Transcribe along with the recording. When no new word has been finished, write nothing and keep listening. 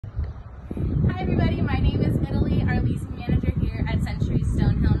Hi everybody, my name is Italy, our leasing manager here at Century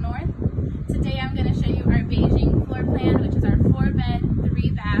Stonehill North. Today I'm going to show you our Beijing floor plan, which is our 4-bed,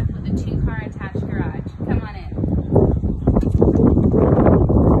 3-bath with a 2-car attached garage. Come on in.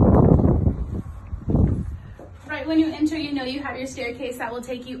 Right when you enter, you know you have your staircase that will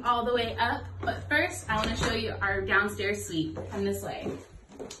take you all the way up. But first, I want to show you our downstairs suite. Come this way.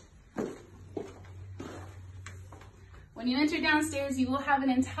 When you enter downstairs, you will have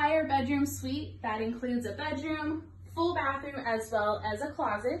an entire bedroom suite that includes a bedroom, full bathroom, as well as a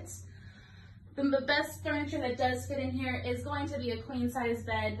closet. The best furniture that does fit in here is going to be a queen-size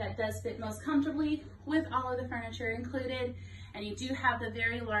bed that does fit most comfortably with all of the furniture included. And you do have the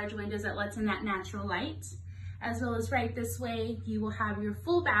very large windows that lets in that natural light. As well as right this way, you will have your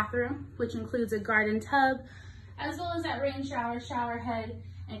full bathroom, which includes a garden tub, as well as that rain shower head.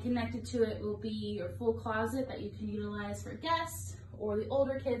 And connected to it will be your full closet that you can utilize for guests or the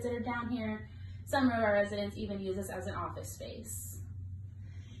older kids that are down here. Some of our residents even use this as an office space.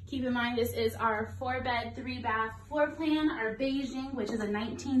 Keep in mind, this is our 4-bed, 3-bath floor plan, our Beijing, which is a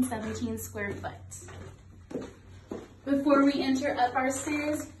 1917 square foot. Before we enter up our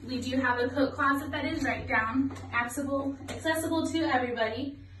stairs, we do have a coat closet that is right down, accessible to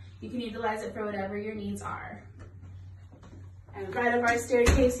everybody. You can utilize it for whatever your needs are. And right up our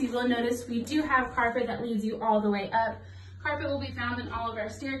staircase, you will notice we do have carpet that leads you all the way up. Carpet will be found in all of our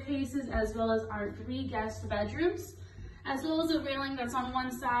staircases, as well as our 3 guest bedrooms, as well as a railing that's on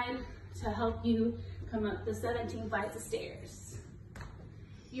one side to help you come up the 17 flights of stairs.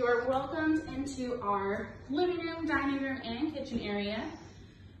 You are welcomed into our living room, dining room, and kitchen area.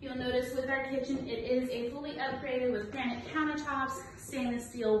 You'll notice with our kitchen, it is a fully upgraded with granite countertops, stainless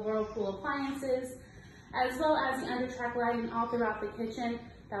steel Whirlpool appliances, as well as the under-track lighting all throughout the kitchen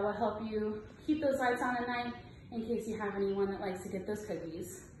that will help you keep those lights on at night in case you have anyone that likes to get those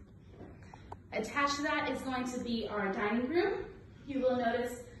cookies. Attached to that is going to be our dining room. You will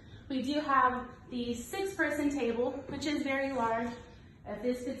notice we do have the 6-person table, which is very large. If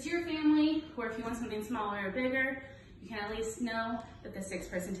this fits your family, or if you want something smaller or bigger, you can at least know that the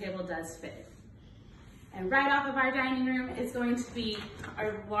 6-person table does fit. And right off of our dining room is going to be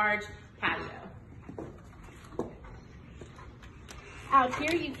our large patio. Out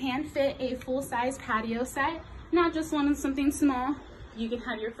here, you can fit a full-size patio set, not just one something small. You can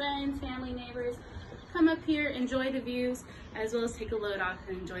have your friends, family, neighbors come up here, enjoy the views, as well as take a load off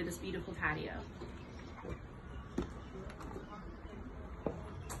and enjoy this beautiful patio.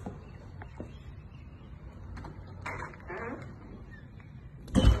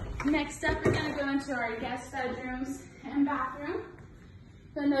 Next up, we're going to go into our guest bedrooms and bathroom.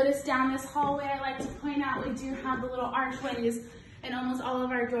 You'll notice down this hallway, I like to point out we do have the little archways in almost all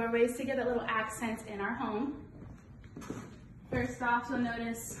of our doorways to get a little accent in our home. First off, you'll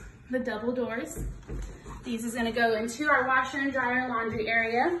notice the double doors. These is gonna go into our washer and dryer laundry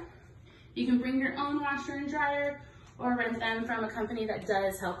area. You can bring your own washer and dryer or rent them from a company that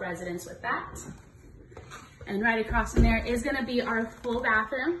does help residents with that. And right across from there is gonna be our full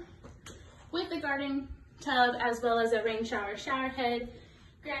bathroom with the garden tub as well as a rain shower head,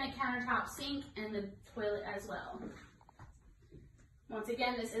 granite countertop sink, and the toilet as well. Once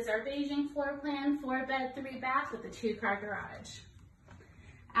again, this is our Beijing floor plan, 4-bed, 3-bath with a 2-car garage.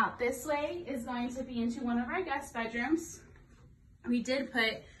 Out this way is going to be into one of our guest bedrooms. We did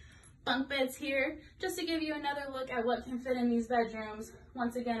put bunk beds here just to give you another look at what can fit in these bedrooms.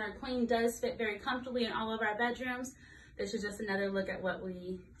 Once again, our queen does fit very comfortably in all of our bedrooms. This is just another look at what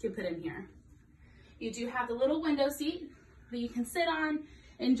we can put in here. You do have the little window seat that you can sit on,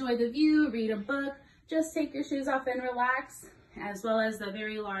 enjoy the view, read a book, just take your shoes off and relax, as well as the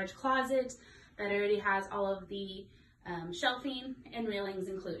very large closet that already has all of the shelving and railings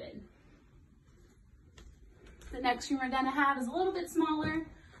included. The next room we're gonna have is a little bit smaller,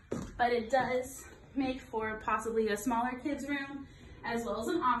 but it does make for possibly a smaller kids room, as well as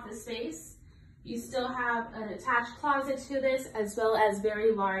an office space. You still have an attached closet to this, as well as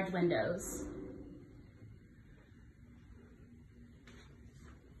very large windows.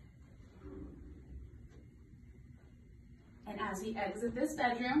 And as we exit this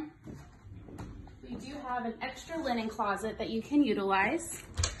bedroom, we do have an extra linen closet that you can utilize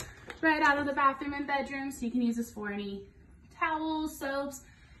right out of the bathroom and bedroom. So you can use this for any towels, soaps,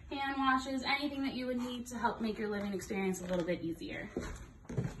 hand washes, anything that you would need to help make your living experience a little bit easier.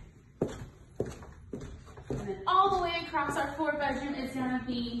 And then all the way across our 4-bedroom is gonna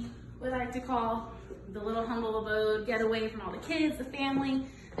be what I like to call the little humble abode, get away from all the kids, the family.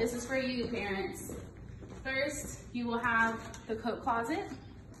 This is for you parents. First, you will have the coat closet,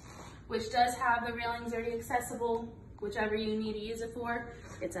 which does have the railings already accessible, whichever you need to use it for.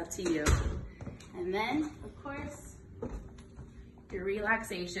 it's up to you. And then, of course, your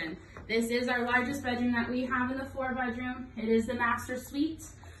relaxation. This is our largest bedroom that we have in the 4-bedroom. It is the master suite.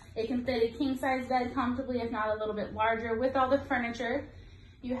 It can fit a king-size bed comfortably, if not a little bit larger, with all the furniture.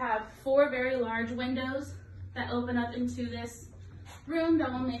 You have 4 very large windows that open up into this room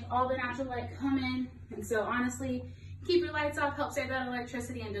that will make all the natural light come in. And so honestly, keep your lights off, help save that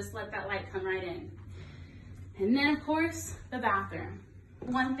electricity, and just let that light come right in. And then of course, the bathroom.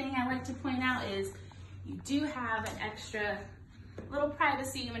 One thing I like to point out is you do have an extra little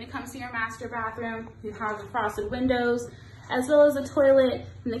privacy when it comes to your master bathroom. You have the frosted windows, as well as a toilet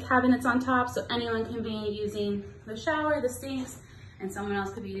and the cabinets on top, so anyone can be using the shower, the sinks, and someone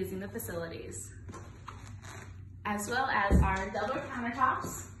else could be using the facilities. As well as our double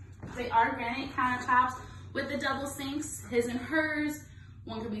countertops. They are granite countertops with the double sinks, his and hers.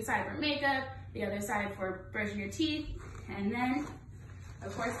 One could be side for makeup, the other side for brushing your teeth, and then,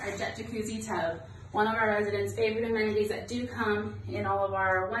 of course, our jet jacuzzi tub. One of our residents' favorite amenities that do come in all of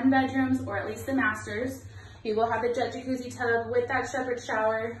our 1-bedrooms, or at least the masters. You will have the jet jacuzzi tub with that shepherd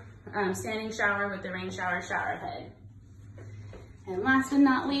shower, standing shower with the rain shower head. And last but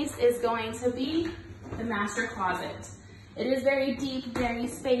not least is going to be the master closet. It is very deep, very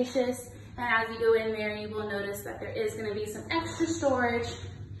spacious, and as you go in there, you will notice that there is going to be some extra storage.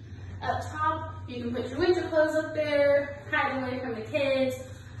 Up top, you can put your winter clothes up there, hide away from the kids.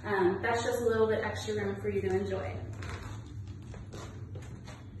 That's just a little bit extra room for you to enjoy.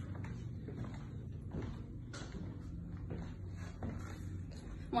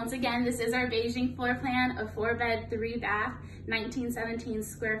 Once again, this is our Beijing floor plan, a 4-bed, 3-bath, 1917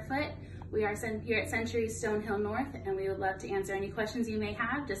 square foot. We are here at Century Stonehill North, and we would love to answer any questions you may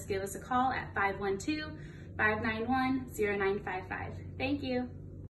have. Just give us a call at 512-591-0955. Thank you.